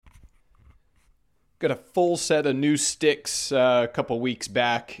got a full set of new sticks a couple weeks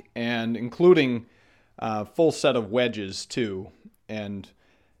back, and including a full set of wedges too. And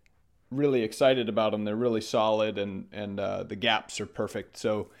really excited about them. They're really solid, and the gaps are perfect.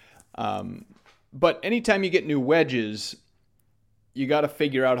 But anytime you get new wedges, you got to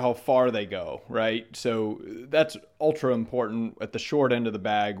figure out how far they go, right? So that's ultra important at the short end of the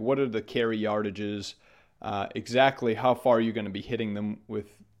bag. What are the carry yardages? Exactly how far are you going to be hitting them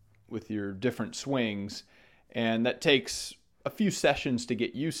with your different swings? And that takes a few sessions to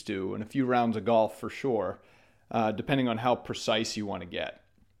get used to, and a few rounds of golf for sure, depending on how precise you want to get.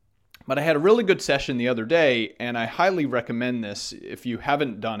 But I had a really good session the other day, and I highly recommend this if you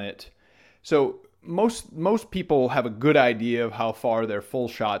haven't done it. So most people have a good idea of how far their full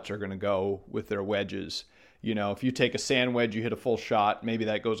shots are going to go with their wedges. You know, if you take a sand wedge, you hit a full shot, maybe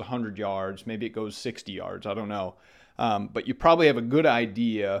that goes 100 yards, maybe it goes 60 yards, I don't know. But you probably have a good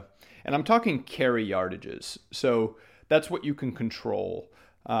idea, and I'm talking carry yardages. So that's what you can control.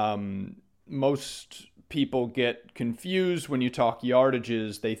 Most people get confused when you talk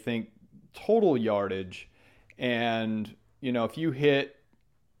yardages. They think total yardage, and if you hit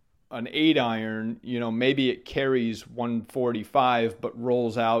an 8-iron, maybe it carries 145 but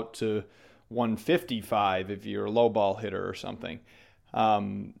rolls out to 155 if you're a low ball hitter or something.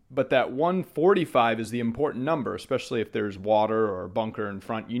 But that 145 is the important number, especially if there's water or a bunker in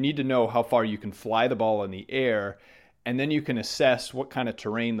front. You need to know how far you can fly the ball in the air, and then you can assess what kind of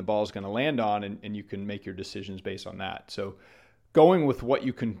terrain the ball is going to land on, and you can make your decisions based on that. So going with what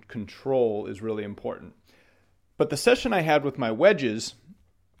you can control is really important. But the session I had with my wedges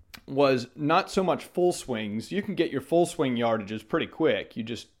was not so much full swings. You can get your full swing yardages pretty quick. You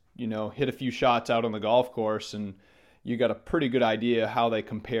just, hit a few shots out on the golf course, and you got a pretty good idea how they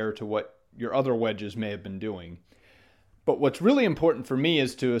compare to what your other wedges may have been doing. But what's really important for me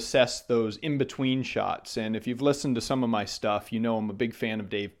is to assess those in-between shots. And if you've listened to some of my stuff, I'm a big fan of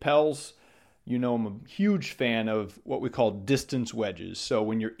Dave Pelz. I'm a huge fan of what we call distance wedges. So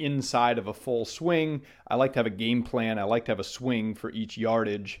when you're inside of a full swing, I like to have a game plan. I like to have a swing for each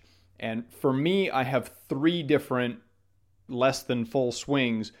yardage. And for me, I have 3 different less than full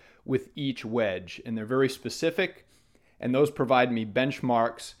swings with each wedge. And they're very specific. And those provide me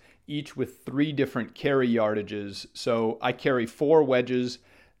benchmarks, each with 3 different carry yardages. So I carry 4 wedges.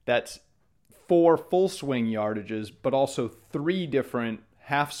 That's 4 full swing yardages, but also 3 different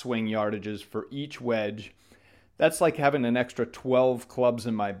half swing yardages for each wedge. That's like having an extra 12 clubs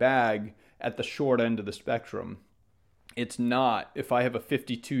in my bag at the short end of the spectrum. It's not, if I have a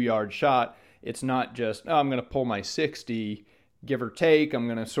 52-yard shot, it's not just, I'm going to pull my 60, give or take. I'm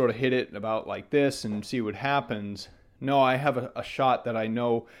going to sort of hit it about like this and see what happens. No, I have a shot that I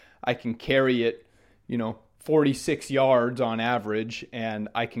know I can carry it, 46 yards on average, and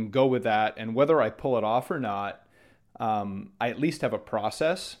I can go with that. And whether I pull it off or not, I at least have a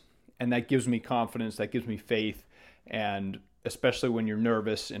process, and that gives me confidence, that gives me faith, and especially when you're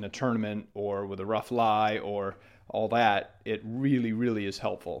nervous in a tournament or with a rough lie or all that, it really, really is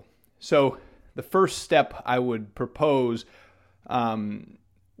helpful. So the first step I would propose,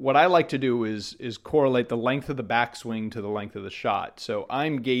 what I like to do is correlate the length of the backswing to the length of the shot. So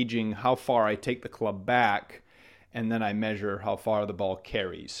I'm gauging how far I take the club back, and then I measure how far the ball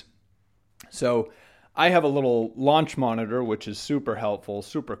carries. So I have a little launch monitor, which is super helpful,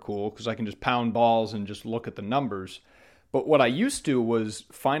 super cool, because I can just pound balls and just look at the numbers. But what I used to was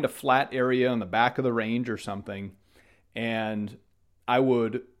find a flat area on the back of the range or something, and I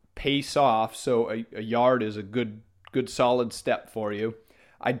would pace off. So a yard is a good solid step for you.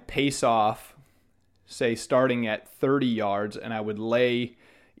 I'd pace off, say, starting at 30 yards, and I would lay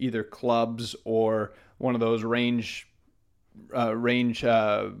either clubs or one of those range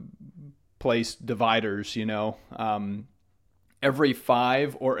place dividers, every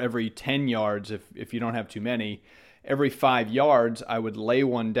 5 or every 10 yards, if you don't have too many, every 5 yards, I would lay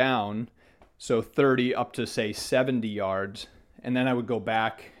one down, so 30 up to, say, 70 yards, and then I would go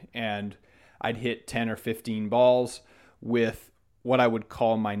back and I'd hit 10 or 15 balls with what I would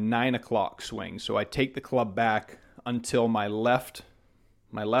call my 9 o'clock swing. So I take the club back until my left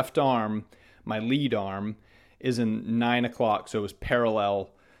arm, my lead arm, is in 9 o'clock, so it's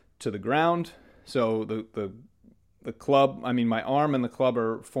parallel to the ground. So the club, my arm and the club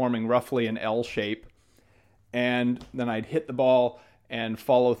are forming roughly an L shape, and then I'd hit the ball and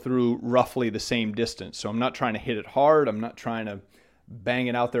follow through roughly the same distance. So I'm not trying to hit it hard. I'm not trying to bang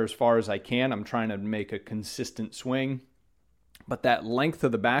it out there as far as I can. I'm trying to make a consistent swing. But that length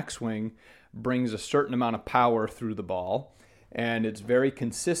of the backswing brings a certain amount of power through the ball, and it's very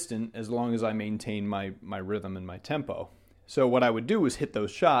consistent as long as I maintain my rhythm and my tempo. So what I would do is hit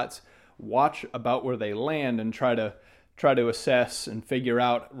those shots watch about where they land and try to assess and figure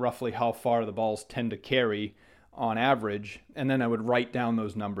out roughly how far the balls tend to carry on average, and then I would write down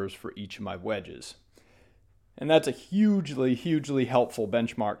those numbers for each of my wedges. And that's a hugely helpful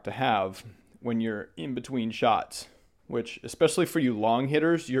benchmark to have when you're in between shots, which, especially for you long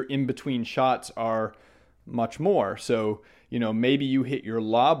hitters, your in between shots are much more. So, maybe you hit your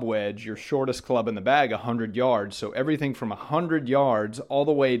lob wedge, your shortest club in the bag, 100 yards. So everything from 100 yards all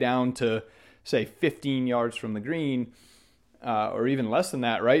the way down to, say, 15 yards from the green, or even less than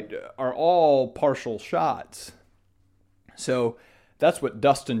that, right, are all partial shots. So that's what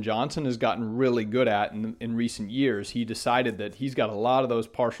Dustin Johnson has gotten really good at in recent years. He decided that he's got a lot of those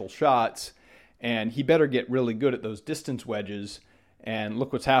partial shots, and he better get really good at those distance wedges. And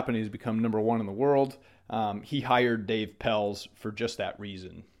look what's happened. He's become number one in the world. He hired Dave Pelz for just that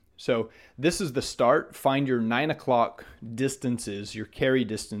reason. So this is the start. Find your 9 o'clock distances, your carry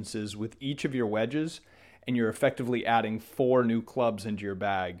distances with each of your wedges, and you're effectively adding 4 new clubs into your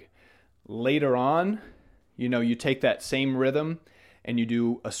bag. Later on, you take that same rhythm and you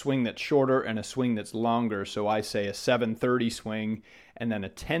do a swing that's shorter and a swing that's longer. So I say a 7:30 swing and then a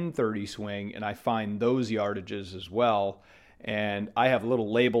 10:30 swing, and I find those yardages as well. And I have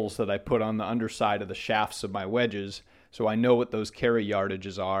little labels that I put on the underside of the shafts of my wedges, so I know what those carry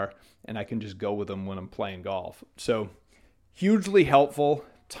yardages are, and I can just go with them when I'm playing golf. So hugely helpful.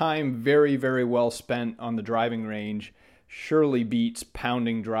 Time very well spent on the driving range surely beats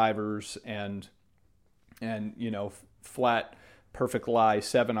pounding drivers and flat perfect lie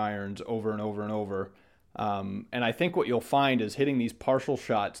 7-irons over and over. And I think what you'll find is hitting these partial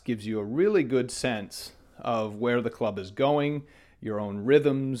shots gives you a really good sense of where the club is going, your own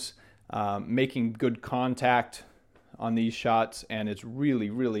rhythms, making good contact on these shots, and it's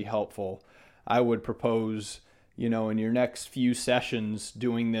really helpful. I would propose, in your next few sessions,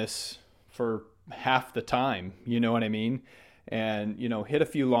 doing this for half the time, you know what I mean? And, hit a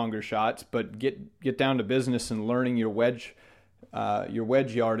few longer shots, but get down to business and learning your wedge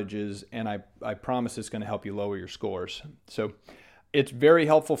yardages, and I promise it's going to help you lower your scores. So it's very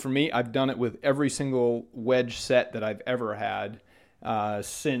helpful for me. I've done it with every single wedge set that I've ever had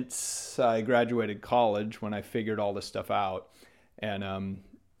since I graduated college, when I figured all this stuff out. And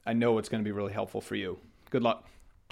I know it's going to be really helpful for you. Good luck.